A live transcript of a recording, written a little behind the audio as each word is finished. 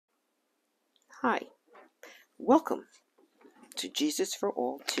Hi, welcome to Jesus for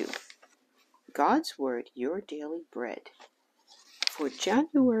All 2, God's Word, Your Daily Bread, for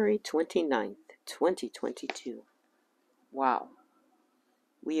January 29th, 2022. Wow,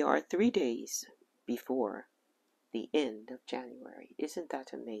 we are 3 days before the end of January. Isn't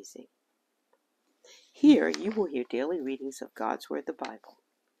that amazing? Here you will hear daily readings of God's Word, the Bible.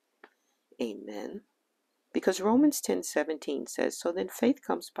 Amen. Because Romans 10:17 says, "So then faith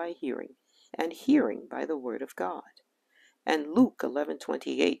comes by hearing, and hearing by the Word of God." And Luke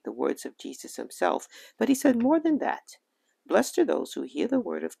 11:28, the words of Jesus himself. But he said more than that. Blessed are those who hear the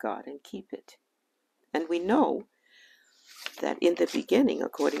word of God and keep it. And we know that in the beginning,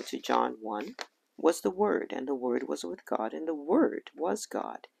 according to John 1, was the Word, and the Word was with God, and the Word was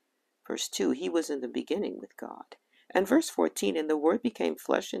God. Verse 2, he was in the beginning with God. And verse 14, and the Word became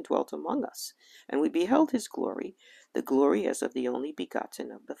flesh and dwelt among us, and we beheld his glory, the glory as of the only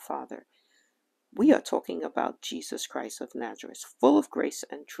begotten of the Father. We are talking about Jesus Christ of Nazareth, full of grace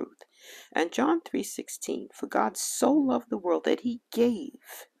and truth. And John 3:16, for God so loved the world that he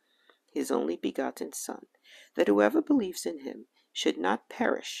gave his only begotten Son, that whoever believes in him should not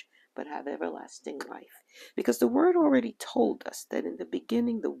perish, but have everlasting life. Because the Word already told us that in the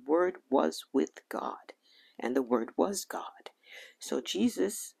beginning the Word was with God, and the Word was God. So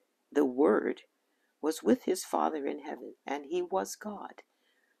Jesus, the Word, was with his Father in heaven, and he was God.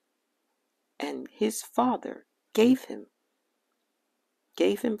 And his Father gave him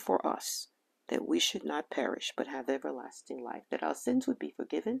for us, that we should not perish, but have everlasting life, that our sins would be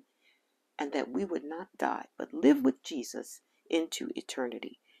forgiven, and that we would not die, but live with Jesus into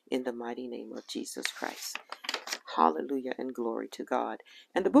eternity, in the mighty name of Jesus Christ. Hallelujah and glory to God.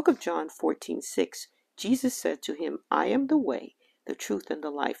 And the book of John 14:6, Jesus said to him, I am the way, the truth, and the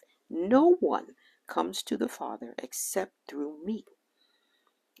life. No one comes to the Father except through me.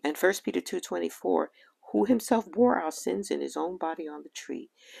 And 1 Peter 2:24, who himself bore our sins in his own body on the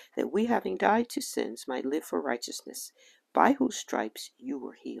tree, that we having died to sins might live for righteousness, by whose stripes you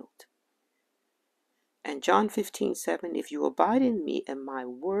were healed. And John 15:7, if you abide in me and my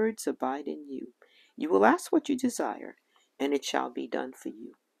words abide in you, you will ask what you desire, and it shall be done for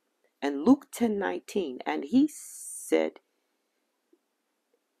you. And Luke 10:19, and he said,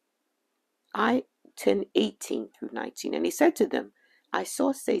 10:18 through 19, and he said to them, I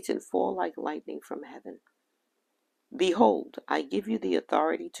saw Satan fall like lightning from heaven. Behold, I give you the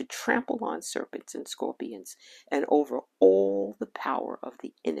authority to trample on serpents and scorpions, and over all the power of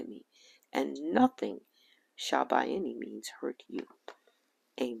the enemy, and nothing shall by any means hurt you.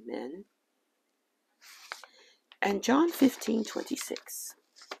 Amen. And John 15:26.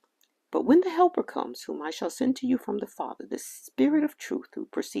 But when the Helper comes, whom I shall send to you from the Father, the Spirit of truth who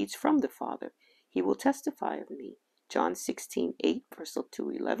proceeds from the Father, he will testify of me. John 16:8, verse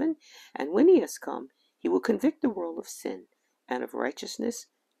 2:11. And when he has come, he will convict the world of sin, and of righteousness,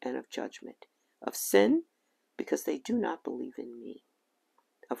 and of judgment. Of sin, because they do not believe in me.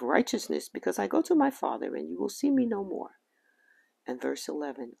 Of righteousness, because I go to my Father, and you will see me no more. And verse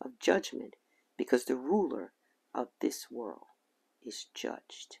 11, of judgment, because the ruler of this world is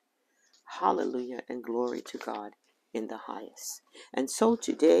judged. Hallelujah and glory to God in the highest. And so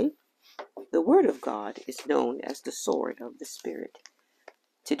today, the Word of God is known as the sword of the Spirit.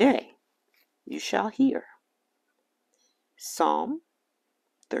 Today, you shall hear Psalm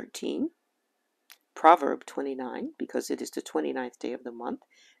 13, Proverb 29, because it is the 29th day of the month,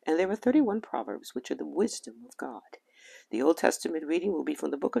 and there are 31 Proverbs, which are the wisdom of God. The Old Testament reading will be from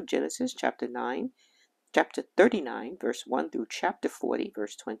the book of Genesis, chapter 39, verse 1 through chapter 40,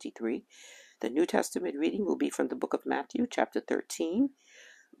 verse 23. The New Testament reading will be from the book of Matthew, chapter 13,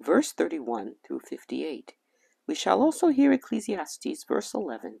 verse 31 through 58. We shall also hear Ecclesiastes, verse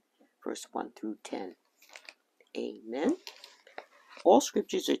 11, verse 1 through 10. Amen. All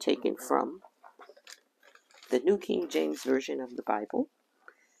scriptures are taken from the New King James Version of the Bible,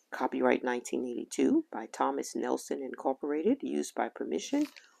 copyright 1982 by Thomas Nelson Incorporated, used by permission,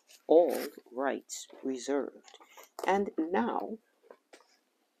 all rights reserved. And now,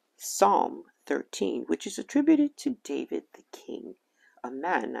 Psalm 13, which is attributed to David the king, a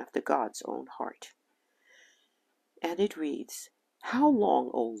man after God's own heart. And it reads, How long,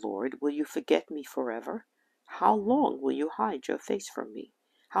 O Lord, will you forget me forever? How long will you hide your face from me?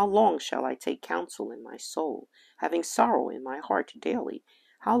 How long shall I take counsel in my soul, having sorrow in my heart daily?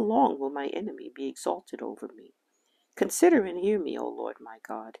 How long will my enemy be exalted over me? Consider and hear me, O Lord my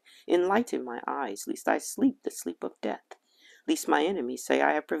God. Enlighten my eyes, lest I sleep the sleep of death. Lest my enemies say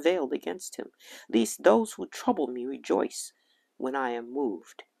I have prevailed against him. Lest those who trouble me rejoice when I am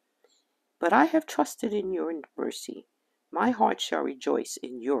moved. But I have trusted in your mercy. My heart shall rejoice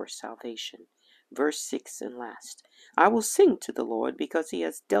in your salvation. Verse 6 and last. I will sing to the Lord because he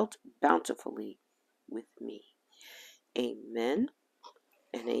has dealt bountifully with me. Amen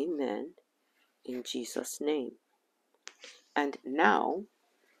and amen in Jesus' name. And now,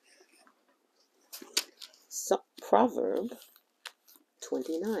 Proverb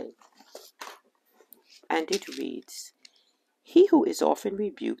 29. And it reads, He who is often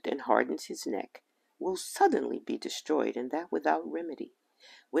rebuked and hardens his neck will suddenly be destroyed, and that without remedy.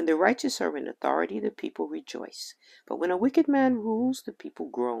 When the righteous are in authority, the people rejoice. But when a wicked man rules, the people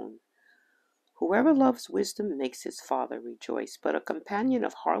groan. Whoever loves wisdom makes his father rejoice, but a companion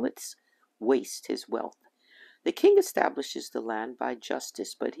of harlots wastes his wealth. The king establishes the land by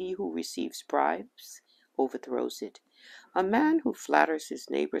justice, but he who receives bribes overthrows it. A man who flatters his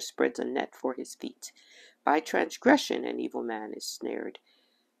neighbor spreads a net for his feet. By transgression an evil man is snared,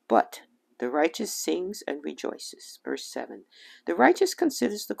 but the righteous sings and rejoices. Verse 7. The righteous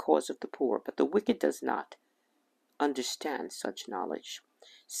considers the cause of the poor, but the wicked does not understand such knowledge.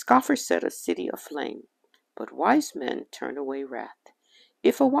 Scoffers set a city aflame, but wise men turn away wrath.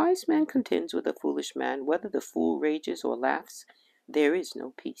 If a wise man contends with a foolish man, whether the fool rages or laughs, there is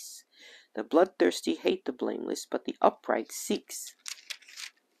no peace. The bloodthirsty hate the blameless, but the upright seeks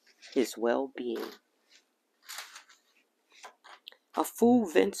his well-being. A fool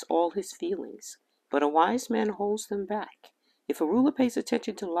vents all his feelings, but a wise man holds them back. If a ruler pays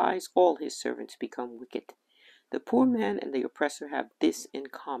attention to lies, all his servants become wicked. The poor man and the oppressor have this in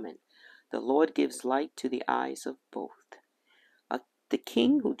common: the Lord gives light to the eyes of both. The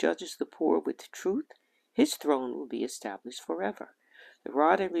king who judges the poor with truth, his throne will be established forever. The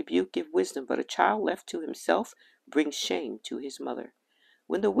rod and rebuke give wisdom, but a child left to himself brings shame to his mother.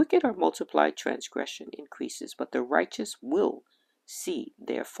 When the wicked are multiplied, transgression increases, but the righteous will see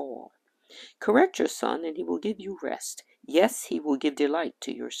their fall. Correct your son, and he will give you rest. Yes, he will give delight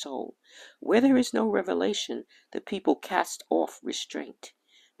to your soul. Where there is no revelation, the people cast off restraint.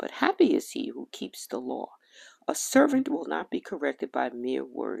 But happy is he who keeps the law. A servant will not be corrected by mere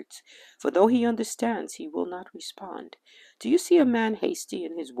words, for though he understands, he will not respond. Do you see a man hasty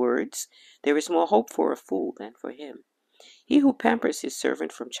in his words? There is more hope for a fool than for him. He who pampers his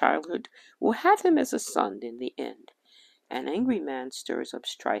servant from childhood will have him as a son in the end. An angry man stirs up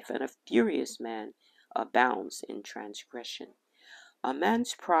strife, and a furious man abounds in transgression. A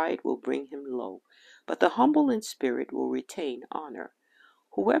man's pride will bring him low, but the humble in spirit will retain honor.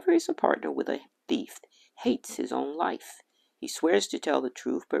 Whoever is a partner with a thief hates his own life. He swears to tell the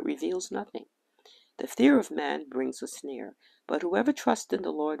truth, but reveals nothing. The fear of man brings a snare, but whoever trusts in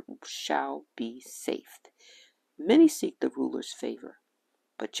the Lord shall be safe. Many seek the ruler's favor,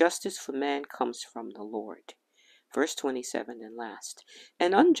 but justice for man comes from the Lord. Verse 27 and last.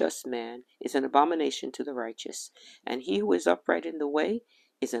 An unjust man is an abomination to the righteous, and he who is upright in the way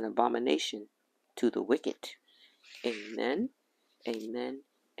is an abomination to the wicked. Amen, amen,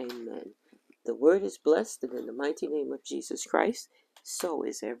 amen. The word is blessed, and in the mighty name of Jesus Christ, so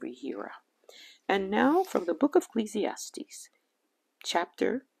is every hearer. And now from the book of Ecclesiastes,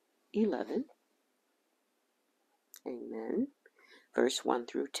 chapter 11, amen, verse 1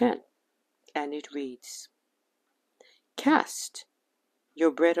 through 10. And it reads, Cast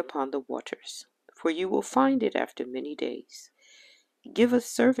your bread upon the waters, for you will find it after many days. Give a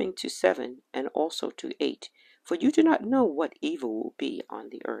serving to 7 and also to 8, for you do not know what evil will be on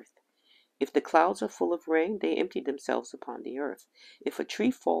the earth. If the clouds are full of rain, they empty themselves upon the earth. If a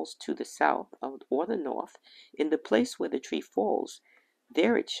tree falls to the south or the north, in the place where the tree falls,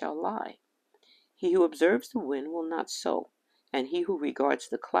 there it shall lie. He who observes the wind will not sow, and he who regards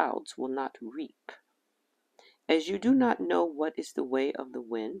the clouds will not reap. As you do not know what is the way of the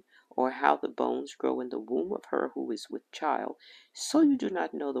wind, or how the bones grow in the womb of her who is with child, so you do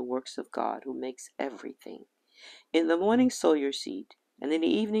not know the works of God who makes everything. In the morning sow your seed, and in the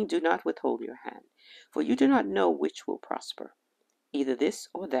evening do not withhold your hand, for you do not know which will prosper, either this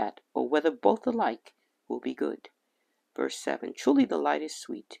or that, or whether both alike will be good. Verse 7. Truly the light is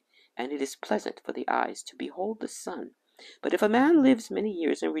sweet, and it is pleasant for the eyes to behold the sun. But if a man lives many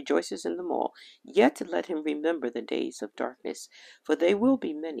years and rejoices in them all, yet let him remember the days of darkness, for they will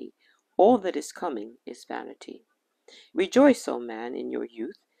be many. All that is coming is vanity. Rejoice, O man, in your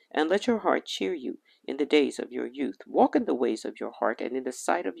youth, and let your heart cheer you in the days of your youth. Walk in the ways of your heart and in the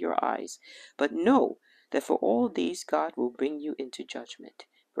sight of your eyes. But know that for all these God will bring you into judgment.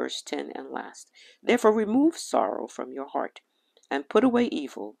 Verse 10 and last. Therefore remove sorrow from your heart, and put away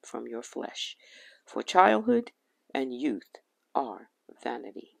evil from your flesh. For childhood and youth are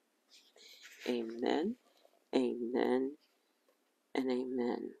vanity. Amen, amen, and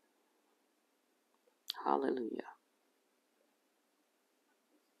amen. Hallelujah.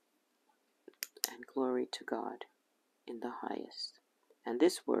 Glory to God in the highest. And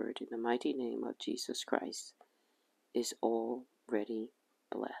this word, in the mighty name of Jesus Christ, is already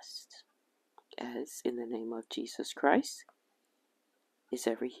blessed, as in the name of Jesus Christ is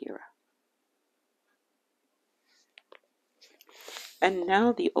every hearer. And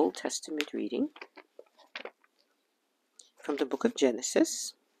now the Old Testament reading from the book of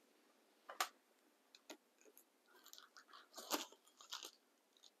Genesis,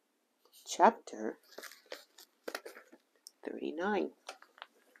 chapter 39.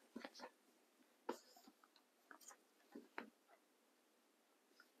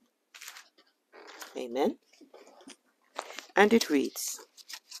 Amen. And it reads,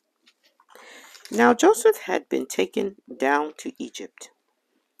 Now Joseph had been taken down to Egypt,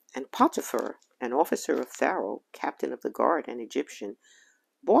 and Potiphar, an officer of Pharaoh, captain of the guard, an Egyptian,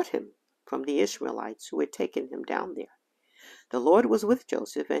 bought him from the Ishmaelites who had taken him down there. The Lord was with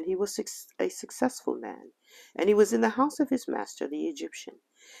Joseph, and he was a successful man, and he was in the house of his master the Egyptian.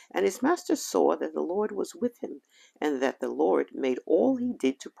 And his master saw that the Lord was with him, and that the Lord made all he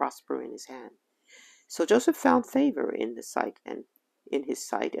did to prosper in his hand. So Joseph found favor in his sight and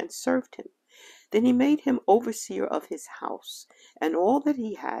served him. Then he made him overseer of his house, and all that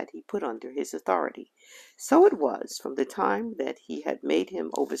he had he put under his authority. So it was, from the time that he had made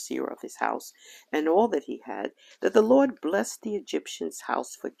him overseer of his house, and all that he had, that the Lord blessed the Egyptian's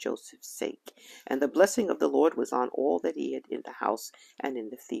house for Joseph's sake. And the blessing of the Lord was on all that he had in the house and in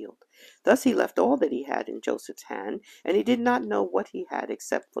the field. Thus he left all that he had in Joseph's hand, and he did not know what he had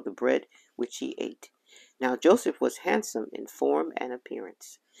except for the bread which he ate. Now Joseph was handsome in form and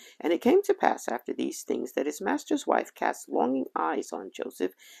appearance. And it came to pass after these things that his master's wife cast longing eyes on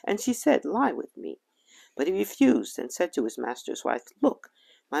Joseph, and she said, Lie with me. But he refused, and said to his master's wife, Look,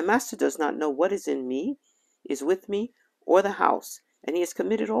 my master does not know what is with me, or the house, and he has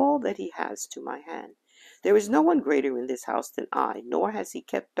committed all that he has to my hand. There is no one greater in this house than I, nor has he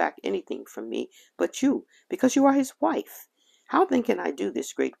kept back anything from me but you, because you are his wife. How then can I do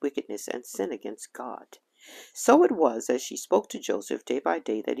this great wickedness and sin against God? So it was, as she spoke to Joseph day by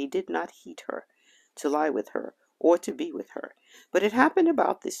day, that he did not heed her, to lie with her, or to be with her. But it happened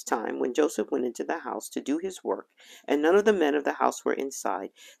about this time, when Joseph went into the house to do his work, and none of the men of the house were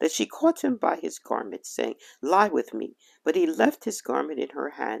inside, that she caught him by his garment, saying, Lie with me. But he left his garment in her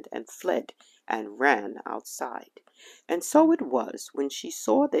hand, and fled, and ran outside. And so it was, when she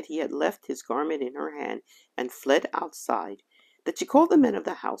saw that he had left his garment in her hand, and fled outside, that she called the men of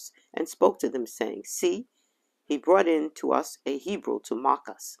the house, and spoke to them, saying, See, he brought in to us a Hebrew to mock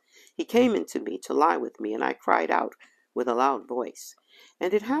us. He came into me to lie with me, and I cried out with a loud voice.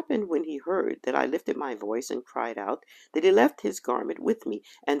 And it happened, when he heard that I lifted my voice and cried out, that he left his garment with me,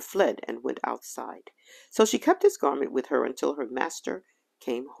 and fled, and went outside. So she kept his garment with her until her master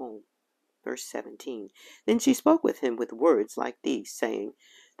came home. Verse 17. Then she spoke with him with words like these, saying,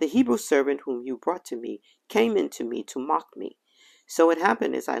 The Hebrew servant whom you brought to me came in to me to mock me. So it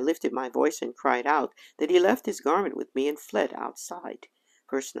happened, as I lifted my voice and cried out, that he left his garment with me and fled outside.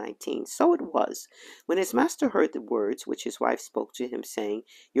 Verse 19. So it was, when his master heard the words which his wife spoke to him, saying,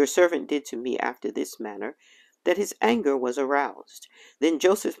 Your servant did to me after this manner, that his anger was aroused. Then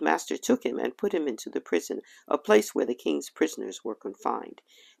Joseph's master took him and put him into the prison, a place where the king's prisoners were confined.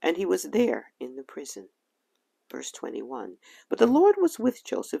 And he was there in the prison. Verse 21. But the Lord was with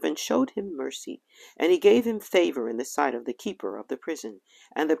Joseph, and showed him mercy, and he gave him favor in the sight of the keeper of the prison.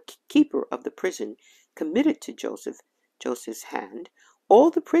 And the keeper of the prison committed to Joseph's hand, all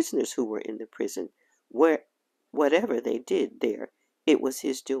the prisoners who were in the prison. Whatever they did there, it was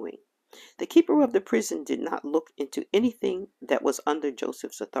his doing. The keeper of the prison did not look into anything that was under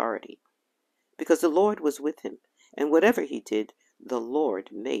Joseph's authority, because the Lord was with him, and whatever he did, the Lord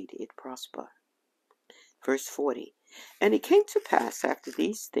made it prosper. Verse 40. And it came to pass after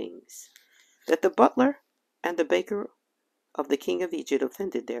these things, that the butler and the baker of the king of Egypt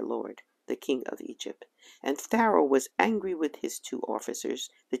offended their lord, the king of Egypt. And Pharaoh was angry with his two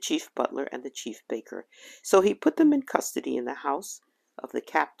officers, the chief butler and the chief baker. So he put them in custody in the house of the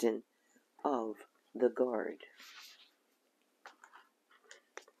captain of the guard.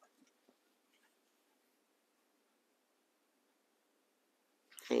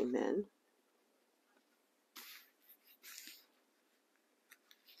 Amen.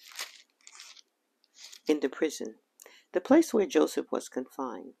 In the prison, the place where Joseph was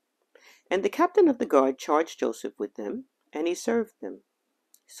confined. And the captain of the guard charged Joseph with them, and he served them.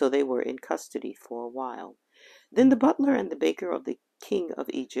 So they were in custody for a while. Then the butler and the baker of the king of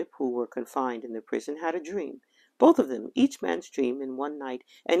Egypt, who were confined in the prison, had a dream. both of them, each man's dream in one night,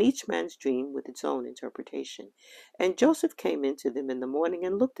 and each man's dream with its own interpretation. And Joseph came in to them in the morning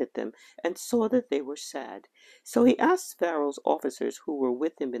and looked at them, and saw that they were sad. So he asked Pharaoh's officers who were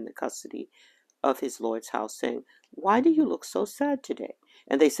with him in the custody of his Lord's house, saying, Why do you look so sad today?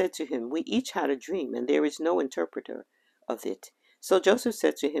 And they said to him, We each had a dream, and there is no interpreter of it. So Joseph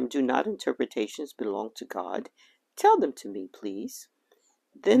said to him, Do not interpretations belong to God? Tell them to me, please.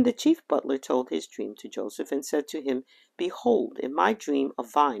 Then the chief butler told his dream to Joseph, and said to him, Behold, in my dream a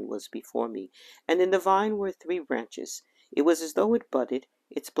vine was before me, and in the vine were 3 branches. It was as though it budded,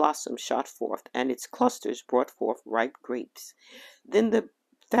 its blossoms shot forth, and its clusters brought forth ripe grapes. Then the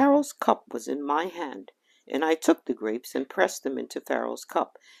Pharaoh's cup was in my hand, and I took the grapes and pressed them into Pharaoh's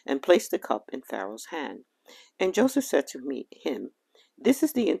cup, and placed the cup in Pharaoh's hand. And Joseph said to him, This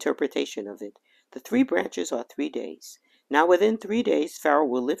is the interpretation of it. The 3 branches are 3 days. Now within 3 days Pharaoh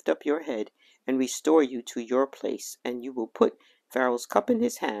will lift up your head and restore you to your place, and you will put Pharaoh's cup in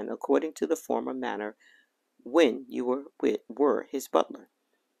his hand according to the former manner when you were his butler.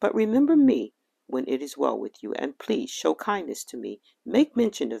 But remember me when it is well with you, and please show kindness to me. Make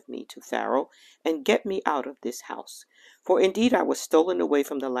mention of me to Pharaoh, and get me out of this house. For indeed I was stolen away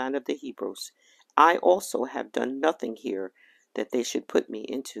from the land of the Hebrews. I also have done nothing here that they should put me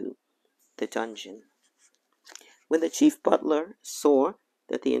into the dungeon. When the chief baker saw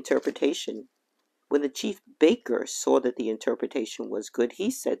that the interpretation was good,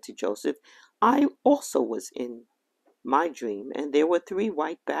 he said to Joseph, I also was in my dream, and there were 3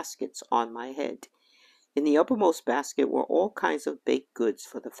 white baskets on my head. In the uppermost basket were all kinds of baked goods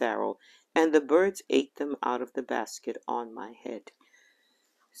for the Pharaoh, and the birds ate them out of the basket on my head.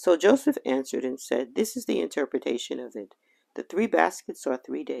 So Joseph answered and said, This is the interpretation of it. The 3 baskets are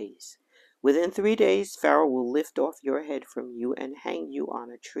 3 days. Within 3 days Pharaoh will lift off your head from you and hang you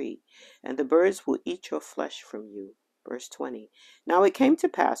on a tree, and the birds will eat your flesh from you. Verse 20. Now it came to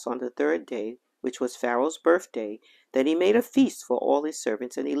pass on the 3rd day, which was Pharaoh's birthday, that he made a feast for all his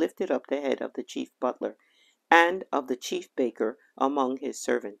servants, and he lifted up the head of the chief butler and of the chief baker among his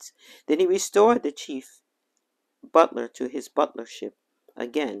servants. Then he restored the chief butler to his butlership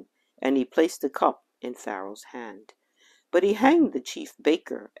again, and he placed the cup in Pharaoh's hand. But he hanged the chief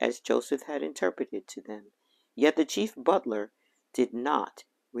baker, as Joseph had interpreted to them. Yet the chief butler did not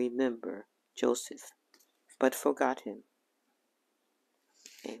remember Joseph, but forgot him.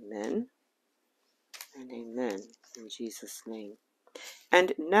 Amen and amen in Jesus' name.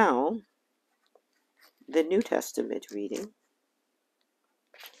 And now, the New Testament reading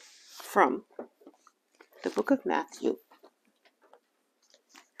from the book of Matthew.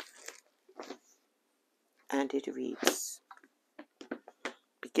 And it reads,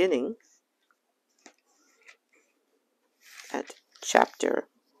 beginning at chapter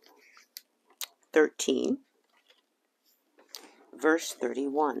 13, verse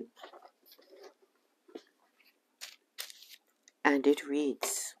 31. And it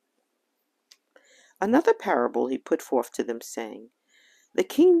reads, Another parable he put forth to them, saying, The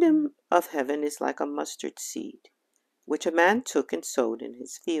kingdom of heaven is like a mustard seed, which a man took and sowed in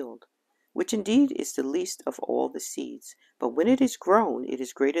his field, which indeed is the least of all the seeds. But when it is grown, it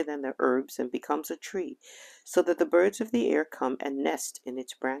is greater than the herbs, and becomes a tree, so that the birds of the air come and nest in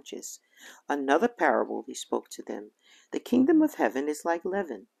its branches. Another parable he spoke to them. The kingdom of heaven is like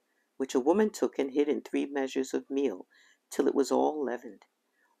leaven, which a woman took and hid in 3 measures of meal, till it was all leavened.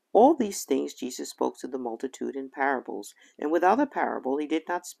 All these things Jesus spoke to the multitude in parables, and without a parable he did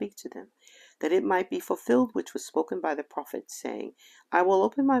not speak to them, that it might be fulfilled which was spoken by the prophet, saying, I will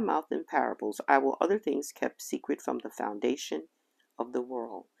open my mouth in parables, I will utter things kept secret from the foundation of the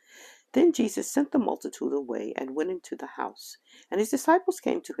world. Then Jesus sent the multitude away and went into the house. And his disciples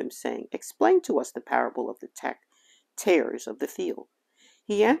came to him, saying, Explain to us the parable of the tares of the field.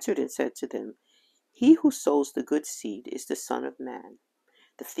 He answered and said to them, He who sows the good seed is the Son of Man.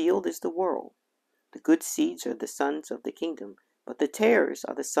 The field is the world. The good seeds are the sons of the kingdom, but the tares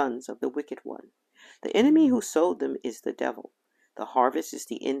are the sons of the wicked one. The enemy who sowed them is the devil. The harvest is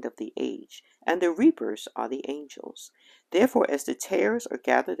the end of the age, and the reapers are the angels. Therefore, as the tares are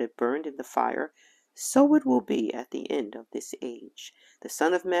gathered and burned in the fire, so it will be at the end of this age. The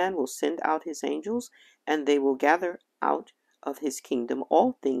Son of Man will send out his angels, and they will gather out of his kingdom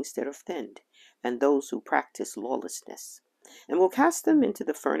all things that offend, and those who practice lawlessness, and will cast them into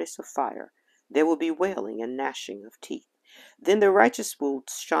the furnace of fire. There will be wailing and gnashing of teeth. Then the righteous will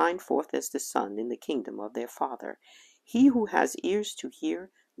shine forth as the sun in the kingdom of their Father. He who has ears to hear,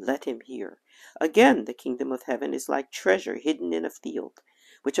 let him hear. Again, the kingdom of heaven is like treasure hidden in a field,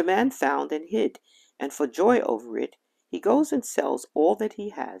 which a man found and hid, and for joy over it, he goes and sells all that he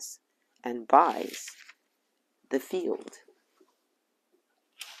has, and buys the field.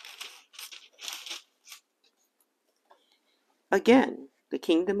 Again, the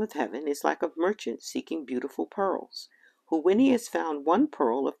kingdom of heaven is like a merchant seeking beautiful pearls, who, when he has found one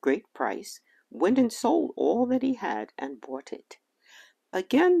pearl of great price, went and sold all that he had and bought it.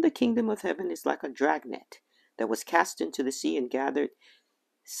 Again, the kingdom of heaven is like a dragnet that was cast into the sea and gathered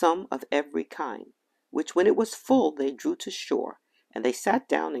some of every kind, which when it was full they drew to shore, and they sat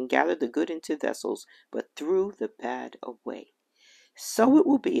down and gathered the good into vessels, but threw the bad away. So it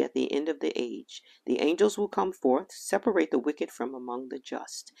will be at the end of the age. The angels will come forth, separate the wicked from among the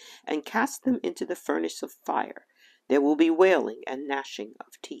just, and cast them into the furnace of fire. There will be wailing and gnashing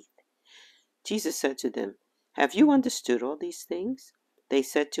of teeth. Jesus said to them, "Have you understood all these things?" They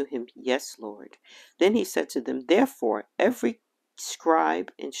said to him, "Yes, Lord." Then he said to them, "Therefore, every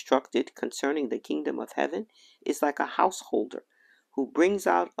scribe instructed concerning the kingdom of heaven is like a householder who brings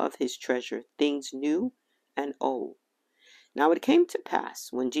out of his treasure things new and old." Now it came to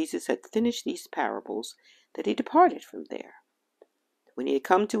pass, when Jesus had finished these parables, that he departed from there. When he had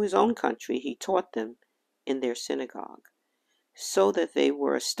come to his own country, he taught them in their synagogue, so that they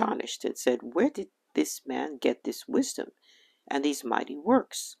were astonished and said, "Where did this man get this wisdom and these mighty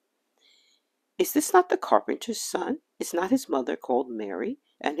works? Is this not the carpenter's son? Is not his mother called Mary,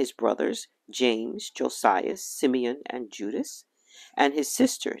 and his brothers James, Josias, Simeon, and Judas? And his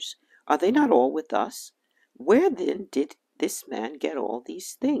sisters, are they not all with us? Where then did this man get all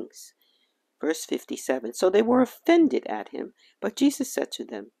these things?" Verse 57. So they were offended at him, but Jesus said to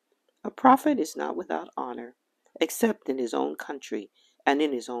them, "A prophet is not without honor, except in his own country and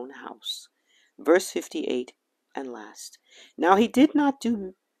in his own house." Verse 58 and last. Now he did not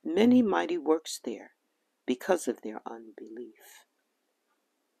do many mighty works there because of their unbelief.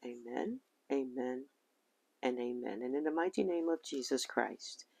 Amen, amen, and amen. And in the mighty name of Jesus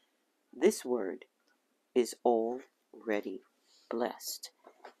Christ, this word is already blessed.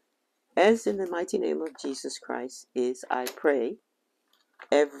 As in the mighty name of Jesus Christ is, I pray,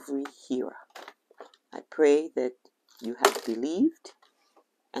 every hearer. I pray that you have believed,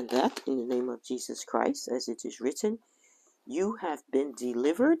 and that in the name of Jesus Christ, as it is written, you have been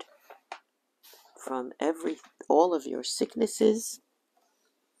delivered from all of your sicknesses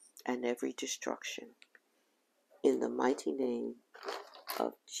and every destruction. In the mighty name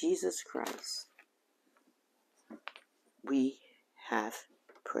of Jesus Christ, we have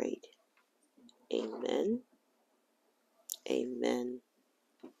prayed. Amen, amen,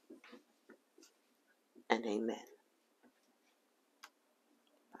 and amen.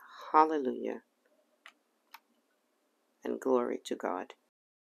 Hallelujah, and glory to God.